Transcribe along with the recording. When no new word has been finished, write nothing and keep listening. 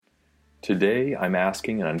Today, I'm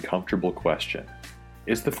asking an uncomfortable question.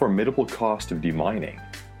 Is the formidable cost of demining,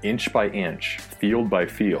 inch by inch, field by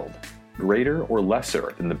field, greater or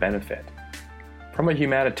lesser than the benefit? From a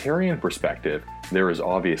humanitarian perspective, there is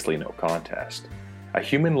obviously no contest. A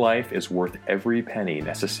human life is worth every penny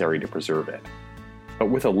necessary to preserve it.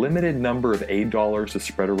 But with a limited number of aid dollars to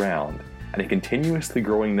spread around, and a continuously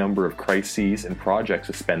growing number of crises and projects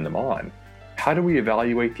to spend them on, how do we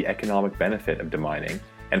evaluate the economic benefit of demining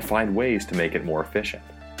and find ways to make it more efficient?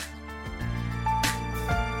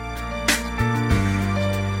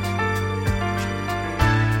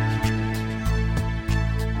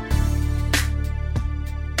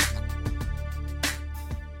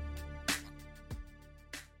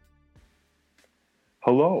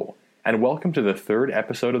 Hello, and welcome to the third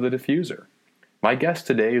episode of The Diffuser. My guest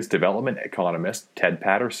today is development economist Ted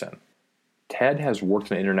Patterson. Ted has worked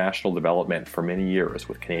in international development for many years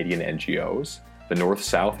with Canadian NGOs, the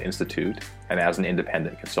North-South Institute, and as an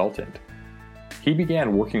independent consultant. He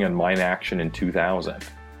began working on mine action in 2000,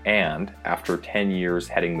 and after 10 years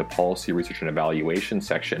heading the Policy Research and Evaluation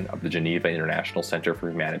section of the Geneva International Centre for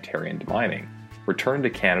Humanitarian Demining, returned to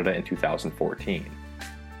Canada in 2014.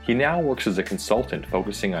 He now works as a consultant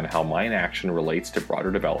focusing on how mine action relates to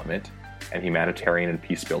broader development and humanitarian and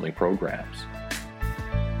peace-building programs.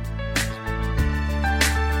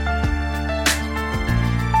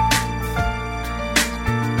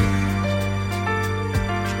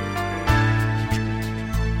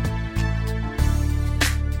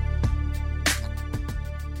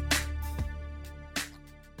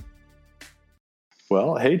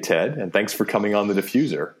 Well, hey, Ted, and thanks for coming on The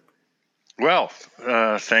Diffuser. Well,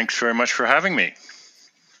 thanks very much for having me.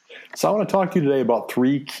 So I want to talk to you today about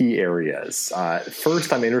three key areas.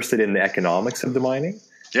 First, I'm interested in the economics of demining.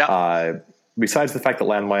 Yeah. Besides the fact that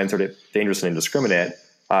landmines are dangerous and indiscriminate,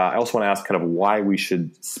 I also want to ask kind of why we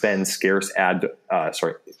should spend scarce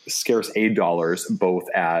aid dollars, both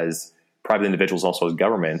as private individuals and also as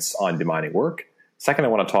governments, on demining work. Second, I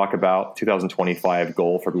want to talk about 2025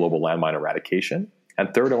 goal for global landmine eradication.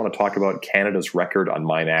 And third, I want to talk about Canada's record on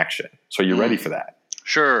mine action. So are you ready for that?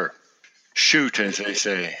 Sure. Shoot, as they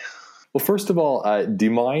say. Well, first of all,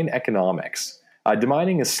 demine economics.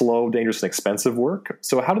 Demining is slow, dangerous, and expensive work.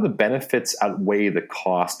 So how do the benefits outweigh the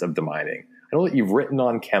cost of demining? I know that you've written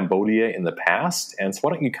on Cambodia in the past, and so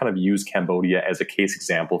why don't you kind of use Cambodia as a case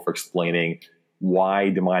example for explaining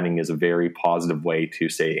why demining is a very positive way to,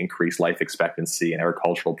 say, increase life expectancy and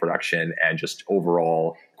agricultural production and just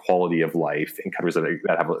overall quality of life in countries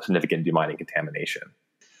that have a significant demining contamination?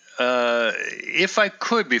 If I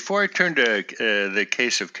could, before I turn to the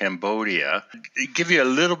case of Cambodia, give you a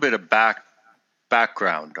little bit of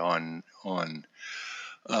background on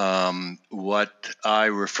what I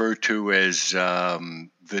refer to as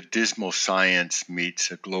the dismal science meets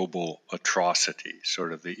a global atrocity,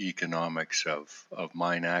 sort of the economics of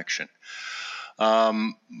mine action.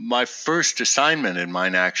 My first assignment in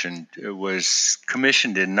mine action was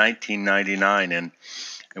commissioned in 1999, and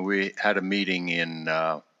we had a meeting in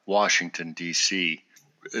Washington, D.C.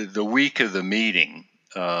 The week of the meeting,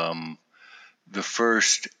 the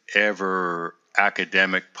first ever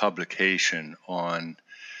academic publication on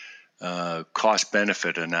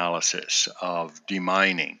cost-benefit analysis of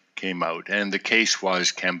demining came out, and the case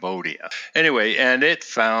was Cambodia. Anyway, and it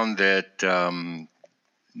found that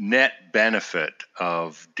net benefit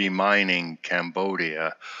of demining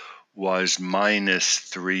Cambodia was minus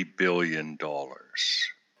 $3 billion.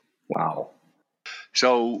 Wow.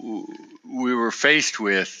 So we were faced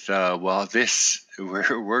with,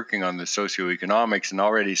 we're working on the socioeconomics, and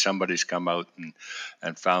already somebody's come out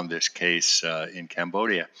and found this case in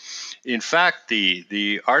Cambodia. In fact,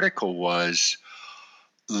 the article was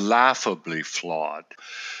laughably flawed,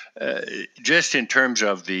 just in terms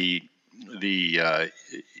of the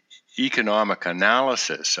economic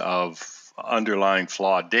analysis of underlying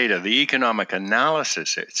flawed data. The economic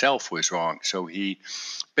analysis itself was wrong. So he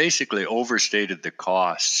basically overstated the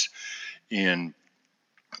costs in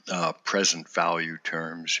present value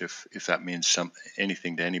terms, if that means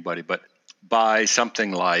anything to anybody, but by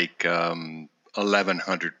something like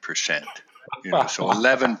 1,100%. So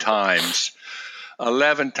 11 times,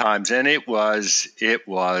 and it was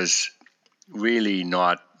really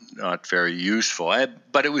not very useful,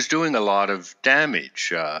 but it was doing a lot of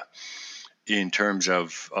damage in terms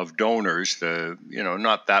of donors.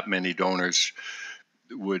 Not that many donors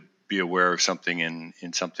would be aware of something in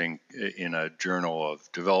a journal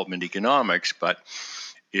of development economics, but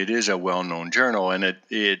it is a well-known journal, and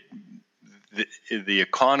the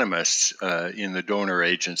economists in the donor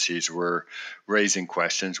agencies were raising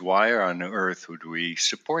questions: why on earth would we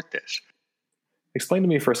support this? Explain to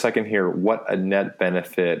me for a second here what a net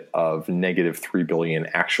benefit of negative $3 billion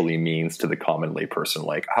actually means to the common layperson.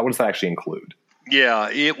 Like, how does that actually include? Yeah,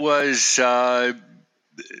 it was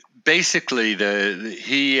basically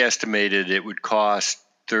he estimated it would cost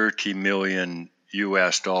 30 million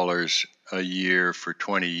US dollars a year for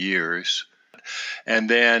 20 years. And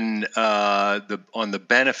then on the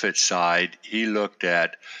benefit side, he looked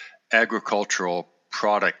at agricultural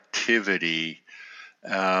productivity.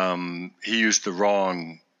 He used the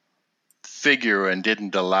wrong figure and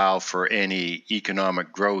didn't allow for any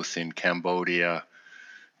economic growth in Cambodia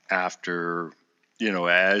after,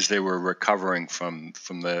 as they were recovering from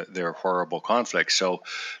their horrible conflict. So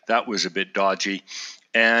that was a bit dodgy.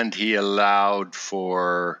 And he allowed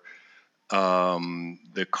for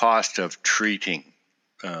the cost of treating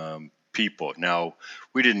people. Now,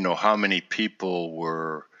 we didn't know how many people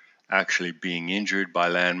were actually being injured by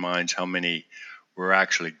landmines, how many were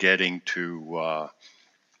actually getting to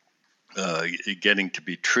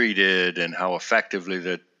be treated, and how effectively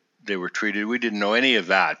that they were treated. We didn't know any of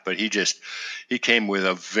that, but he came with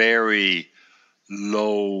a very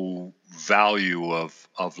low value of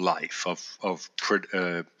life, of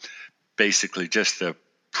basically just the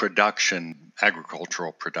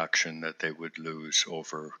agricultural production that they would lose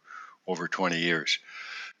over 20 years.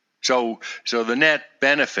 So the net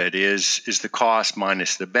benefit is the cost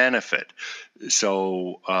minus the benefit.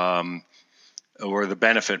 So or the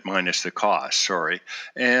benefit minus the cost, sorry.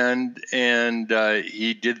 And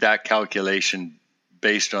he did that calculation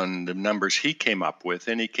based on the numbers he came up with,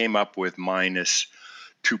 and he came up with minus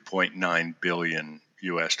 2.9 billion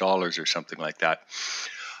US dollars or something like that.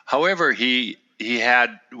 However, he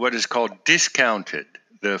had what is called discounted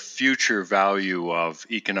the future value of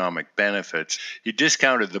economic benefits. He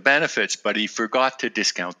discounted the benefits, but he forgot to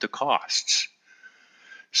discount the costs.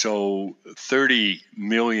 So $30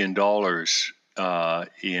 million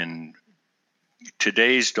in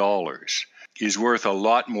today's dollars is worth a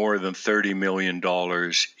lot more than $30 million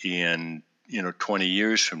in 20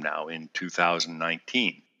 years from now, in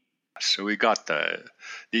 2019. So we got the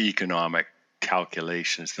economic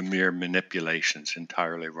calculations, the mere manipulations,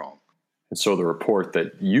 entirely wrong. And so the report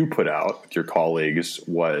that you put out with your colleagues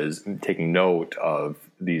was taking note of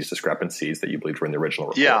these discrepancies that you believed were in the original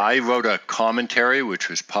report. Yeah, I wrote a commentary which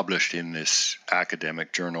was published in this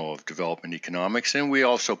academic journal of development economics, and we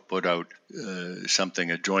also put out a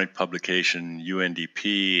joint publication,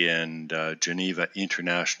 UNDP and Geneva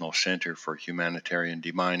International Center for Humanitarian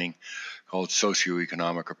Demining, called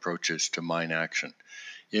Socioeconomic Approaches to Mine Action.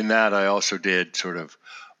 In that, I also did sort of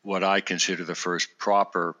what I consider the first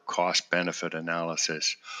proper cost-benefit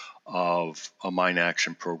analysis of a mine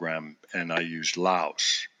action program, and I used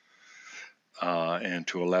Laos and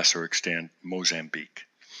to a lesser extent Mozambique.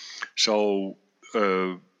 So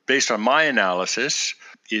based on my analysis,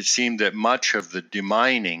 it seemed that much of the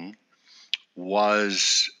demining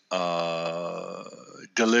was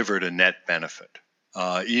delivered a net benefit.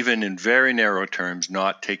 Even in very narrow terms,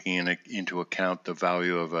 not taking into account the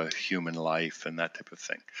value of a human life and that type of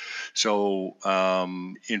thing. So,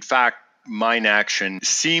 in fact, mine action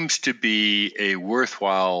seems to be a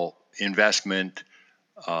worthwhile investment,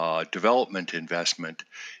 development investment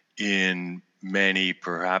in many,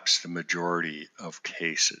 perhaps the majority of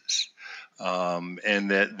cases.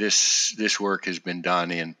 And that this work has been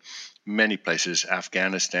done in many places: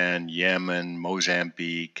 Afghanistan, Yemen,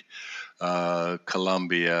 Mozambique,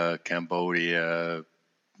 Colombia, Cambodia,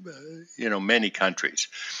 many countries,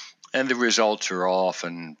 and the results are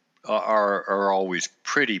always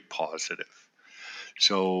pretty positive.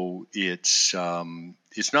 So it's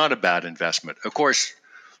not a bad investment. Of course,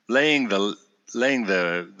 laying the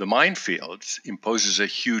minefields imposes a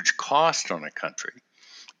huge cost on a country.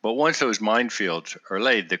 But once those minefields are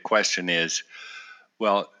laid, the question is,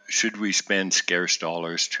 well, should we spend scarce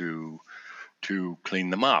dollars to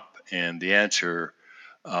clean them up? And the answer,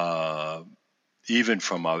 even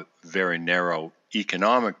from a very narrow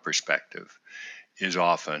economic perspective, is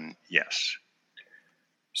often yes.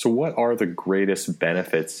 So what are the greatest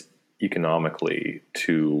benefits economically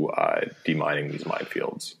to demining these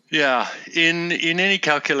minefields? Yeah, in any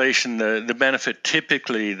calculation, the benefit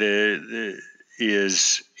typically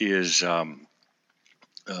is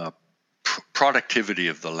productivity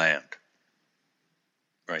of the land.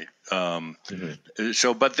 Right.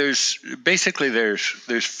 So, but there's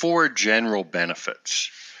four general benefits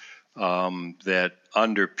that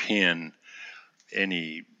underpin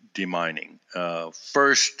any demining.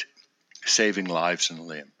 First, saving lives and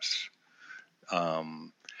limbs.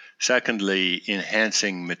 Secondly,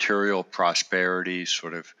 enhancing material prosperity,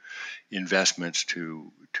 sort of investments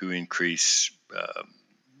to increase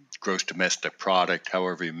gross domestic product,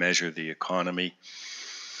 however you measure the economy.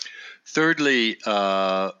 Thirdly,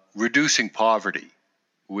 reducing poverty,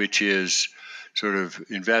 which is sort of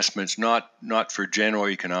investments not for general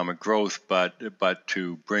economic growth, but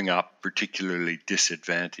to bring up particularly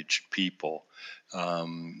disadvantaged people,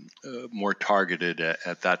 more targeted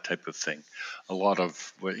at that type of thing. A lot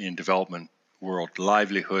of in development world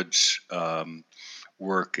livelihoods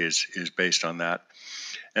work is based on that.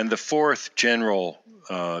 And the fourth general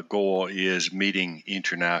goal is meeting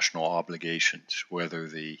international obligations, whether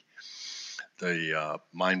the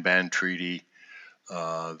mine ban treaty,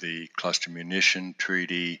 the cluster munition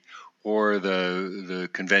treaty, or the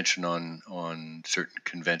convention on certain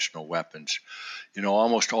conventional weapons.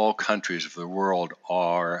 Almost all countries of the world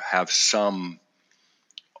have some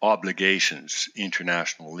obligations,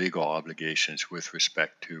 international legal obligations, with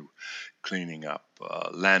respect to cleaning up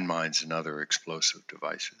landmines and other explosive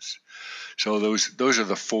devices. So those are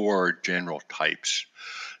the four general types.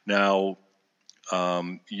 Now,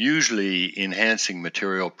 usually enhancing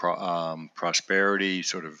material prosperity,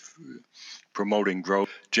 sort of promoting growth,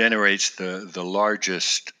 generates the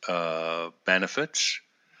largest benefits,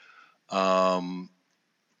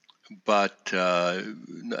 but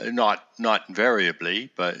not invariably,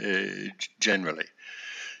 but generally.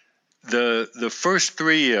 The first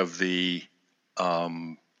three of these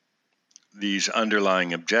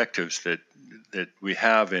underlying objectives that we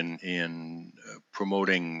have in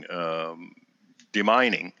promoting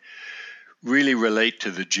demining really relate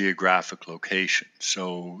to the geographic location.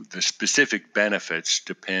 So the specific benefits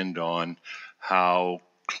depend on how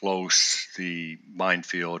close the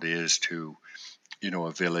minefield is to,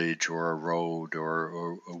 a village or a road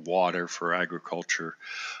or water for agriculture,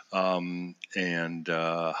 and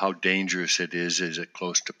how dangerous it is. Is it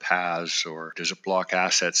close to paths, or does it block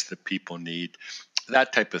assets that people need?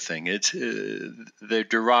 That type of thing. They're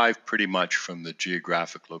derived pretty much from the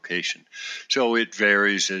geographic location. So it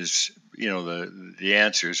varies as, the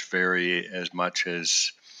answers vary as much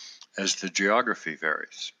as the geography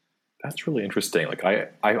varies. That's really interesting. Like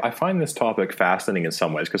I find this topic fascinating in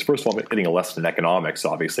some ways, because first of all, I'm getting a lesson in economics,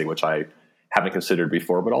 obviously, which I haven't considered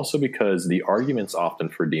before, but also because the arguments often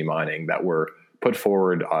for demining that were put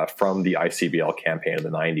forward from the ICBL campaign of the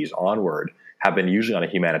 90s onward have been usually on a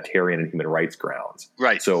humanitarian and human rights grounds.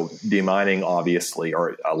 Right. So demining, obviously,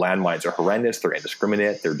 or landmines are horrendous. They're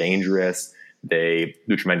indiscriminate. They're dangerous. They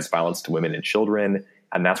do tremendous violence to women and children,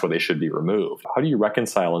 and that's why they should be removed. How do you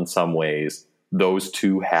reconcile, in some ways, those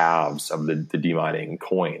two halves of the demining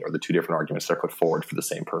coin, or the two different arguments that are put forward for the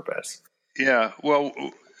same purpose? Yeah, well,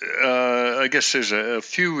 I guess there's a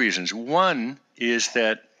few reasons. One is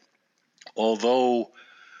that although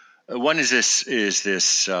one is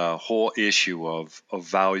this whole issue of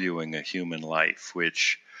valuing a human life,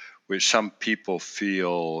 which some people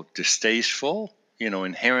feel distasteful,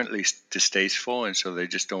 inherently distasteful, and so they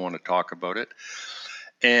just don't want to talk about it.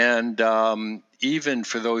 And even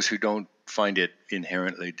for those who don't find it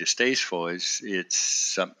inherently distasteful,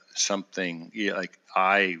 it's something, like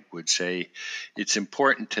I would say, it's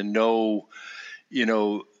important to know,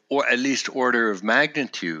 or at least order of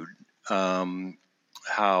magnitude,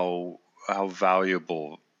 how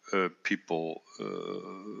valuable people,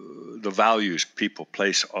 the values people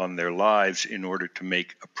place on their lives in order to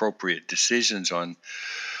make appropriate decisions on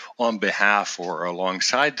behalf or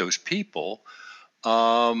alongside those people.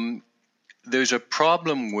 There's a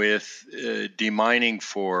problem with demining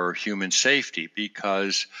for human safety,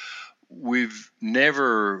 because we've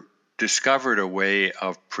never discovered a way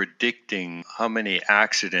of predicting how many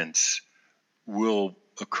accidents will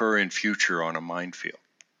occur in future on a minefield,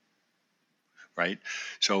 right?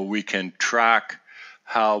 So we can track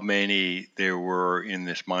how many there were in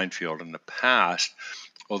this minefield in the past,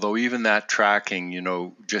 although even that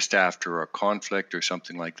tracking, just after a conflict or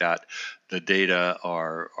something like that, the data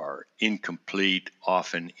are incomplete,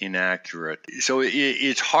 often inaccurate. So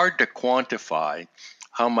it's hard to quantify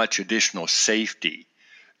how much additional safety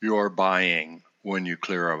you're buying when you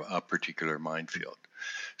clear a particular minefield.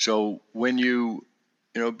 So when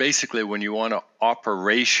basically when you want to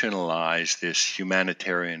operationalize this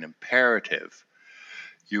humanitarian imperative,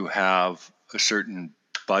 you have a certain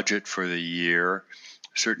budget for the year,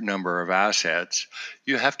 a certain number of assets.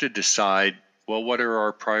 You have to decide, well, what are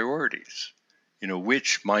our priorities?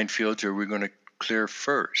 Which minefields are we going to clear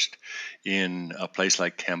first? In a place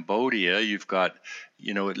like Cambodia, you've got,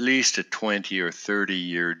 at least a 20 or 30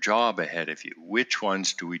 year job ahead of you. Which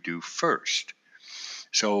ones do we do first?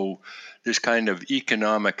 So this kind of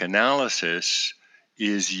economic analysis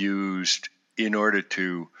is used in order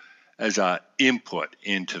to, as an input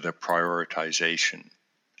into the prioritization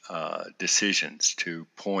decisions to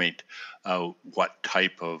point out what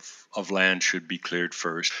type of land should be cleared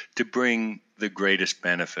first to bring the greatest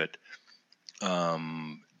benefit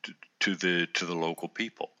to the local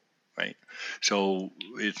people, right? So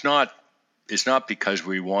it's not because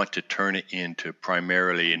we want to turn it into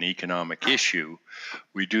primarily an economic issue.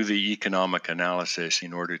 We do the economic analysis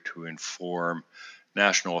in order to inform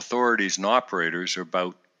national authorities and operators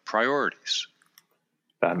about priorities.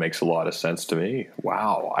 That makes a lot of sense to me.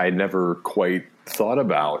 Wow. I never quite thought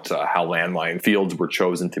about how landmine fields were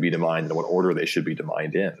chosen to be demined and what order they should be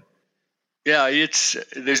demined in. Yeah,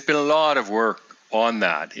 there's been a lot of work on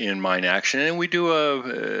that in mine action, and we've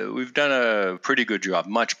done a pretty good job,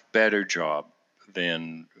 much better job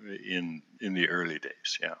than in the early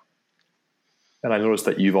days. Yeah. And I noticed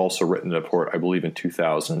that you've also written a report, I believe in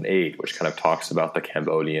 2008, which kind of talks about the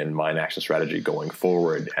Cambodian mine action strategy going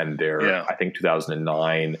forward and their, I think,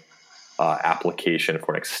 2009 application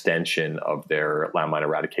for an extension of their landmine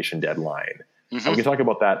eradication deadline. Mm-hmm. And we can talk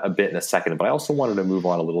about that a bit in a second, but I also wanted to move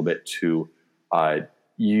on a little bit to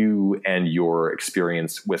you and your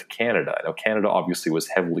experience with Canada. Now, Canada obviously was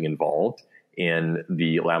heavily involved in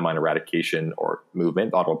the landmine eradication or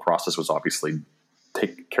movement. The Ottawa process was obviously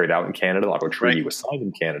carried out in Canada. The Ottawa Treaty was signed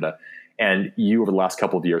in Canada. And you, over the last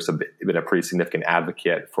couple of years, have been a pretty significant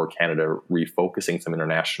advocate for Canada refocusing some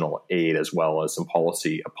international aid as well as some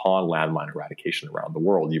policy upon landmine eradication around the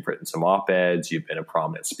world. You've written some op-eds. You've been a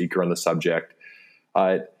prominent speaker on the subject.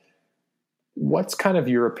 What's kind of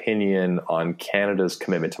your opinion on Canada's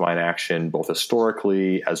commitment to mine action, both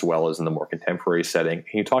historically as well as in the more contemporary setting?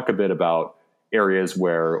 Can you talk a bit about areas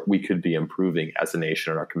where we could be improving as a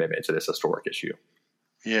nation in our commitment to this historic issue?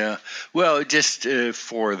 Yeah, well, just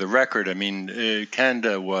for the record, I mean,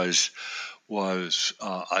 Canada was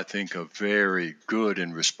I think, a very good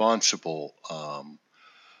and responsible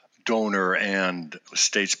donor and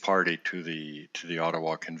states party to the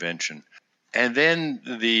Ottawa Convention. And then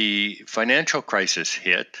the financial crisis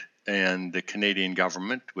hit, and the Canadian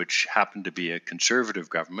government, which happened to be a conservative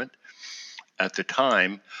government at the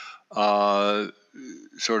time,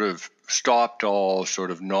 sort of stopped all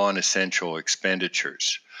sort of non-essential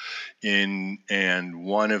expenditures. And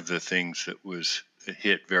one of the things that was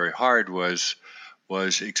hit very hard was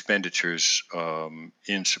expenditures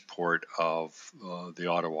in support of the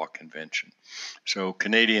Ottawa Convention. So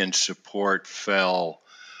Canadian support fell,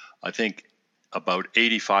 I think, about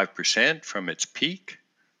 85% from its peak,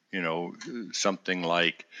 something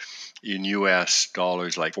like in US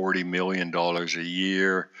dollars, like $40 million a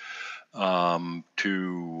year, to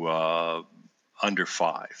under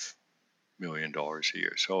 $5 million a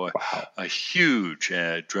year. So a huge,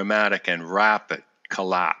 dramatic and rapid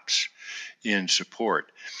collapse in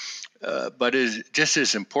support. But just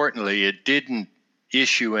as importantly, it didn't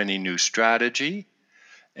issue any new strategy,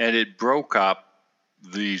 and it broke up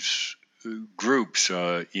these groups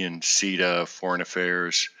in CETA, Foreign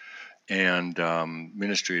Affairs, and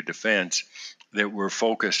Ministry of Defense that were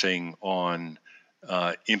focusing on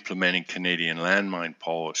implementing Canadian landmine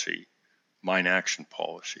policy, mine action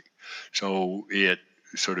policy. So it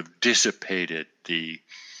sort of dissipated the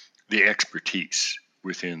expertise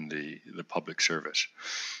within the public service.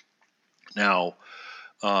 Now,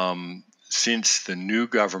 since the new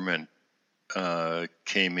government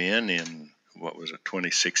came in what was it,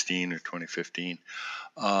 2016 or 2015,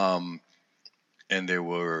 and there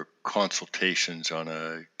were consultations on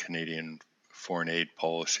a Canadian foreign aid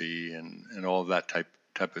policy and all of that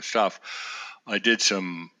type of stuff, I did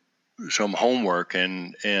some homework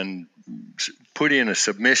and put in a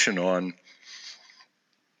submission on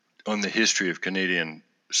the history of Canadian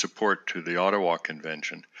support to the Ottawa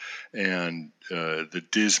Convention and the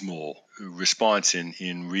dismal response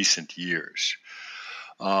in recent years.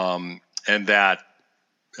 And that,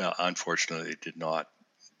 unfortunately, did not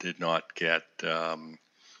get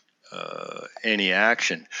any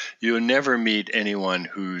action. You'll never meet anyone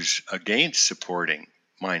who's against supporting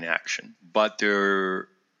mine action, but the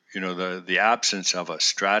absence of a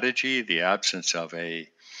strategy, the absence of a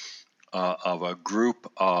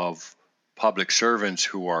group of public servants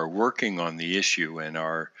who are working on the issue and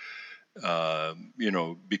are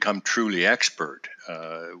become truly expert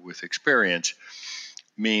with experience,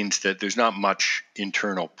 means that there's not much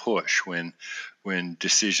internal push when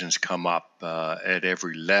decisions come up at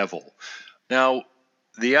every level. Now,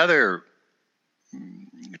 the other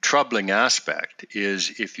troubling aspect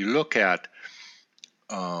is if you look at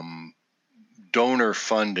donor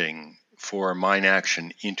funding for mine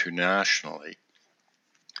action internationally,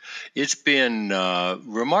 it's been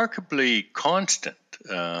remarkably constant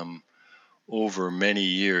over many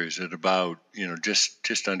years at about,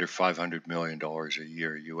 just under $500 million a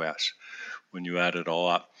year US when you add it all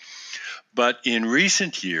up. But in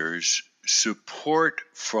recent years, support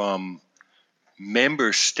from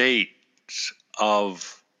member states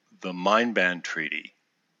of the mine ban treaty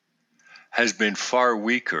has been far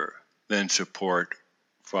weaker than support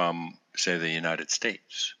from, say, the United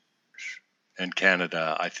States. And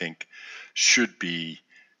Canada, I think, should be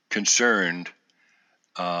concerned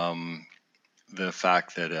the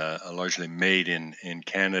fact that a largely made in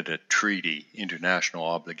Canada treaty, international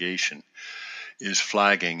obligation, is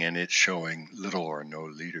flagging, and it's showing little or no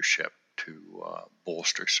leadership to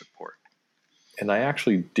bolster support. And I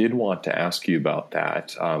actually did want to ask you about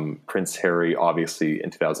that. Prince Harry, obviously, in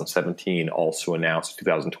 2017, also announced a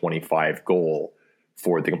 2025 goal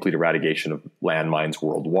for the complete eradication of landmines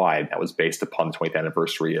worldwide. That was based upon the 20th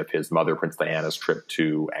anniversary of his mother, Princess Diana's trip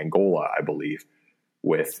to Angola, I believe,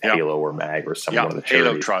 with Halo or MAG or some one of the charities.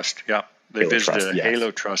 Halo Trust, They visited a Halo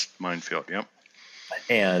Trust minefield,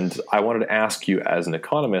 And I wanted to ask you, as an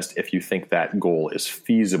economist, if you think that goal is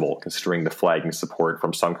feasible, considering the flagging support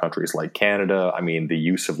from some countries like Canada. I mean, the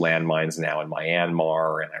use of landmines now in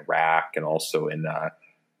Myanmar and Iraq, and also in,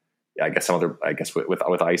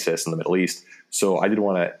 with ISIS in the Middle East. So I did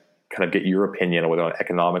want to kind of get your opinion on whether or not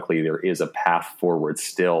economically there is a path forward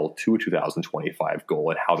still to a 2025 goal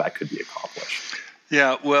and how that could be accomplished.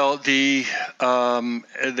 Yeah, well, the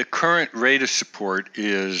current rate of support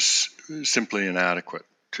is simply inadequate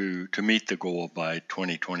to meet the goal by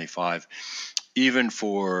 2025, even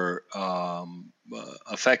for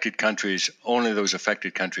affected countries, only those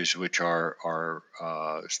affected countries which are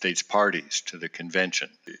states parties to the convention.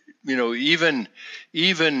 Even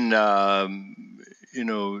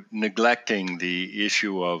neglecting the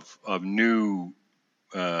issue of new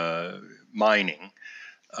mining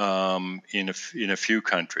in a few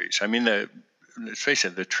countries. I mean, let's face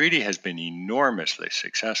it, the treaty has been enormously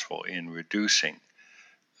successful in reducing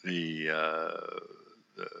the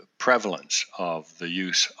prevalence of the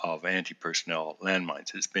use of anti-personnel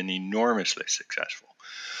landmines. It's been enormously successful.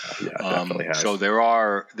 Yeah, it definitely has. So there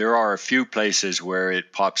are a few places where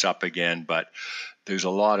it pops up again, but there's a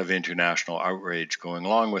lot of international outrage going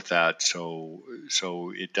along with that. So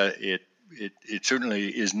it certainly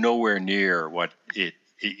is nowhere near what it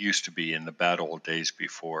used to be in the bad old days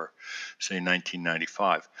before, say,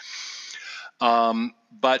 1995.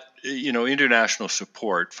 But international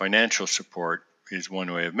support, financial support, is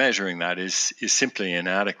one way of measuring that, is simply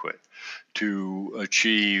inadequate to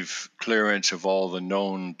achieve clearance of all the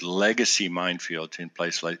known legacy minefields in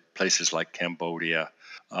places like Cambodia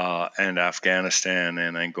and Afghanistan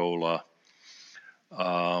and Angola,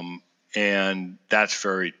 and that's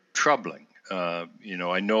very troubling. I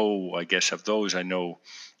guess of those, I know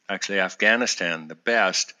actually Afghanistan the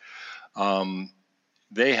best.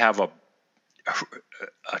 They have a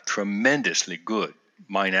tremendously good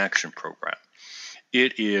mine action program.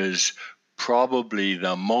 It is probably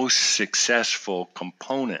the most successful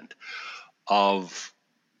component of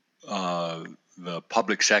the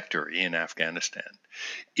public sector in Afghanistan.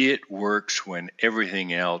 It works when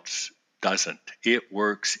everything else doesn't. It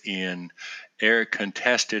works in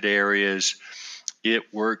contested areas.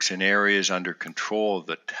 It works in areas under control of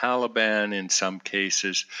the Taliban in some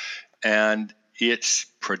cases. And it's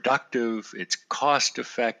productive, it's cost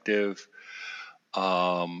effective,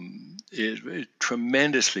 it's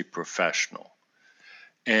tremendously professional.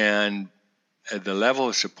 And the level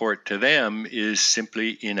of support to them is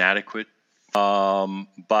simply inadequate.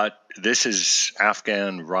 But this is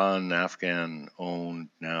Afghan-run, Afghan-owned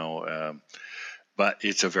now. But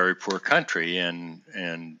it's a very poor country, and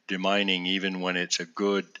demining, even when it's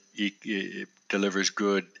it delivers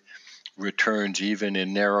good returns, even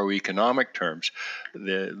in narrow economic terms.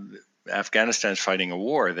 Afghanistan's fighting a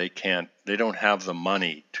war. They don't have the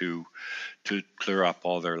money to clear up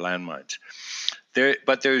all their landmines. The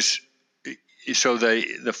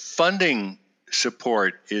funding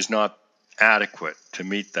support is not adequate to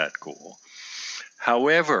meet that goal.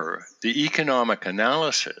 However, the economic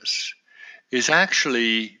analysis is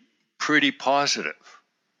actually pretty positive.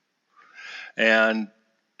 And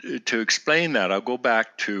to explain that, I'll go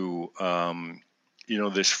back to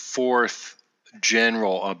this fourth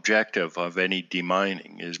general objective of any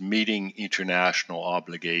demining is meeting international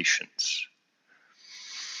obligations.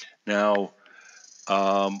 Now,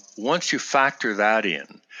 once you factor that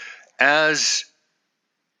in, as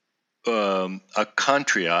a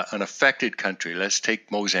country, an affected country, let's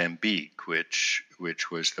take Mozambique, which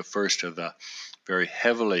was the first of the very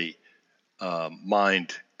heavily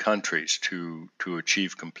mined countries to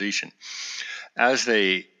achieve completion. As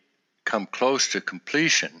they come close to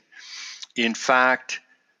completion, in fact,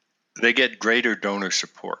 they get greater donor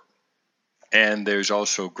support. And there's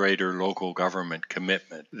also greater local government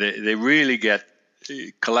commitment. They really get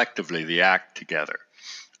collectively the act together.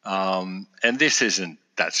 And this isn't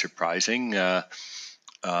that surprising.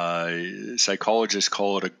 Psychologists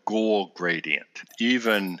call it a goal gradient.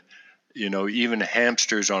 Even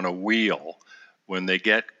hamsters on a wheel, when they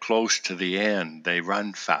get close to the end, they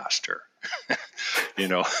run faster.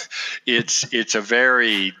 It's a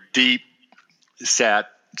very deep set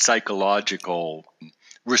psychological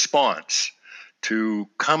response to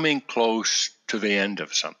coming close to the end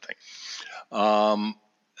of something.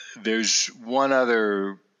 There's one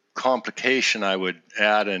other complication I would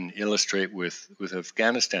add and illustrate with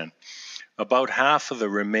Afghanistan. About half of the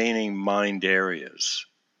remaining mined areas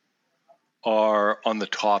are on the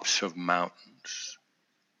tops of mountains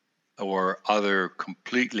or other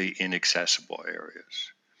completely inaccessible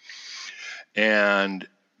areas. And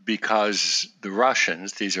because the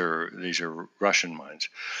Russians, these are Russian mines,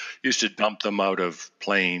 used to dump them out of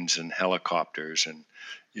planes and helicopters, and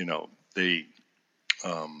they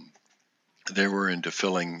were into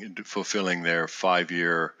fulfilling their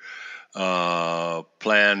 5-year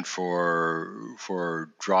plan for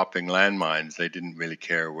dropping landmines. They didn't really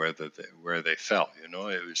care where they fell.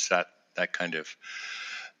 It was that kind of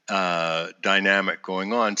dynamic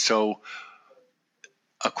going on. So,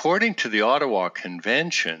 according to the Ottawa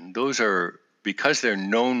Convention, those are, because they're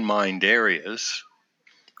known mined areas,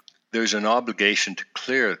 there's an obligation to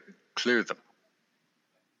clear them.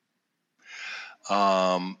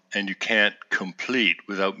 And you can't complete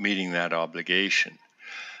without meeting that obligation.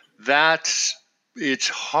 It's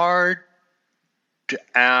hard to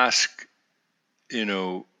ask,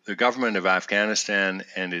 the government of Afghanistan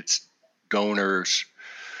and its donors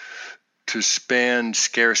to spend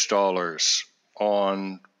scarce dollars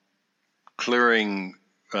on clearing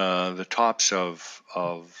the tops of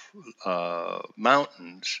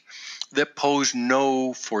mountains that pose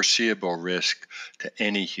no foreseeable risk to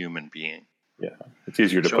any human being. Yeah, it's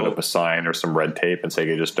easier to put up a sign or some red tape and say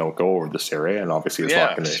you just don't go over this area, and obviously it's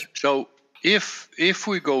not going to. So if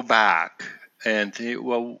we go back and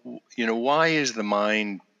why is the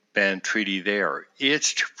Mine Ban Treaty there?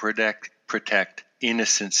 It's to protect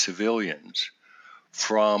innocent civilians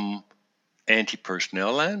from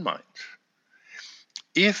anti-personnel landmines.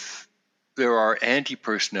 If there are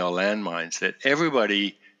anti-personnel landmines that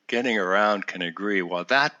everybody getting around can agree, well,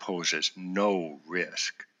 that poses no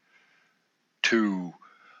risk to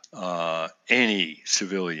any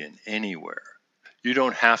civilian anywhere. You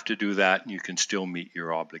don't have to do that, and you can still meet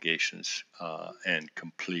your obligations and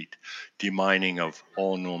complete demining of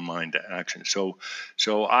all known mine action. So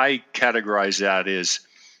I categorize that as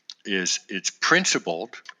it's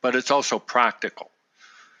principled, but it's also practical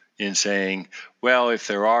in saying, well, if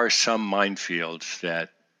there are some minefields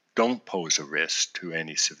that don't pose a risk to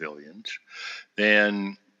any civilians,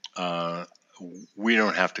 then we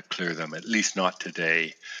don't have to clear them, at least not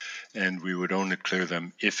today, and we would only clear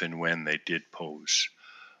them if and when they did pose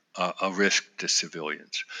a risk to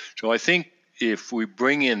civilians. So I think if we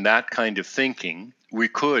bring in that kind of thinking, we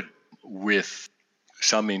could, with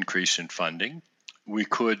some increase in funding, we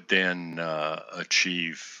could then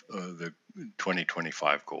achieve the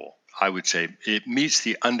 2025 goal. I would say it meets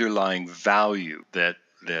the underlying value that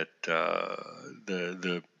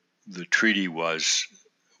the treaty was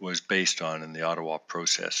based on, and the Ottawa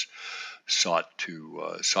process sought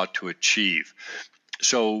to achieve.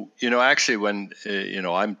 So, actually, when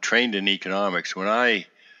I'm trained in economics, when I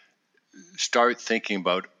start thinking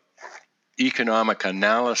about economic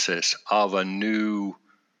analysis of a new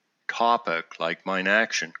topic like mine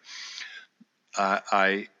action,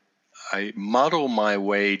 I muddle my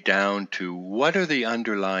way down to what are the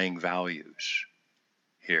underlying values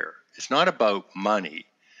here. It's not about money.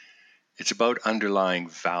 It's about underlying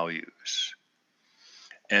values.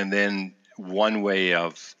 And then one way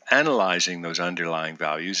of analyzing those underlying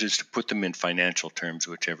values is to put them in financial terms,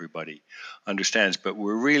 which everybody understands. But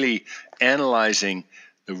we're really analyzing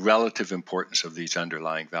the relative importance of these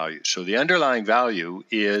underlying values. So the underlying value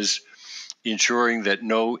is ensuring that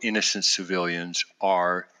no innocent civilians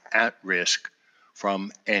are at risk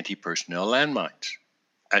from anti-personnel landmines.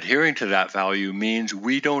 Adhering to that value means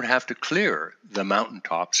we don't have to clear the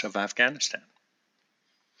mountaintops of Afghanistan.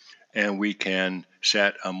 And we can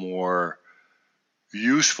set a more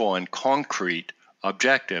useful and concrete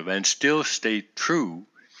objective and still stay true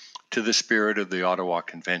to the spirit of the Ottawa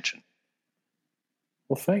Convention.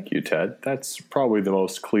 Well, thank you, Ted. That's probably the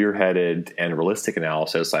most clear-headed and realistic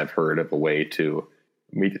analysis I've heard of a way to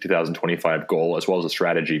meet the 2025 goal, as well as the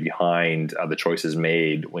strategy behind the choices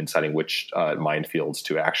made when deciding which minefields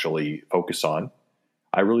to actually focus on.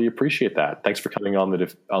 I really appreciate that. Thanks for coming on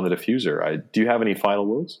the diffuser. Do you have any final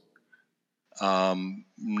words?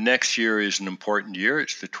 Next year is an important year.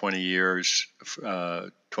 It's the 20th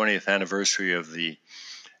anniversary of the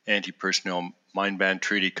Anti-Personnel Mine Ban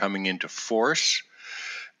Treaty coming into force,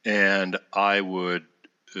 and I would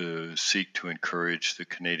seek to encourage the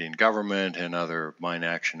Canadian government and other mine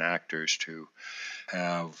action actors to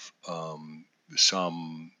have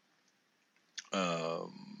some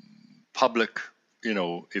public,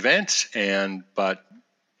 events, but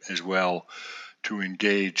as well to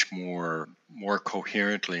engage more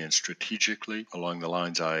coherently and strategically along the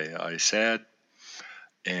lines I said.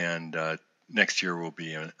 And next year will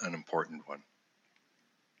be an important one.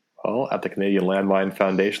 Well, at the Canadian Landmine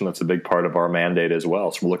Foundation, that's a big part of our mandate as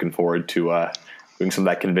well. So we're looking forward to doing some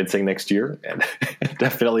of that convincing next year, and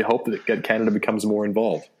definitely hope that Canada becomes more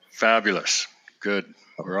involved. Fabulous. Good.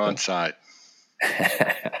 We're on side.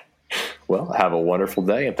 Well, have a wonderful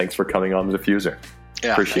day, and thanks for coming on the diffuser.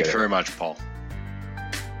 Yeah, thanks very much, Paul.